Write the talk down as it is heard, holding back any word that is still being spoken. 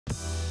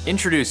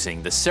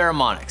Introducing the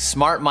Saramonic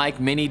SmartMic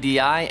Mini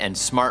DI and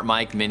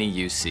SmartMic Mini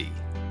UC.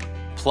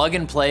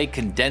 Plug-and-play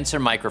condenser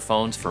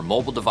microphones for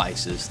mobile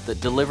devices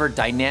that deliver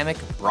dynamic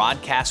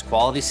broadcast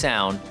quality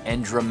sound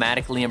and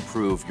dramatically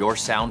improve your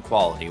sound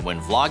quality when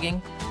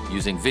vlogging,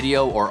 using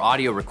video or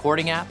audio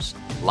recording apps,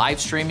 live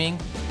streaming,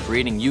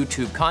 creating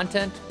YouTube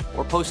content,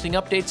 or posting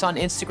updates on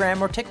Instagram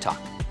or TikTok.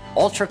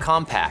 Ultra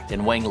compact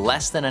and weighing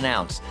less than an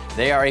ounce,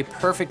 they are a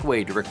perfect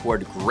way to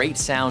record great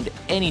sound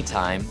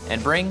anytime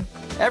and bring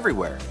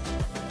everywhere.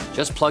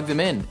 Just plug them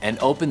in and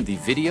open the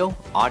video,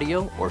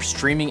 audio, or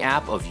streaming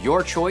app of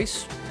your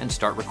choice and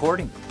start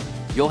recording.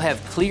 You'll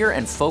have clear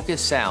and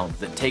focused sound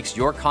that takes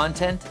your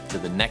content to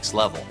the next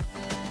level.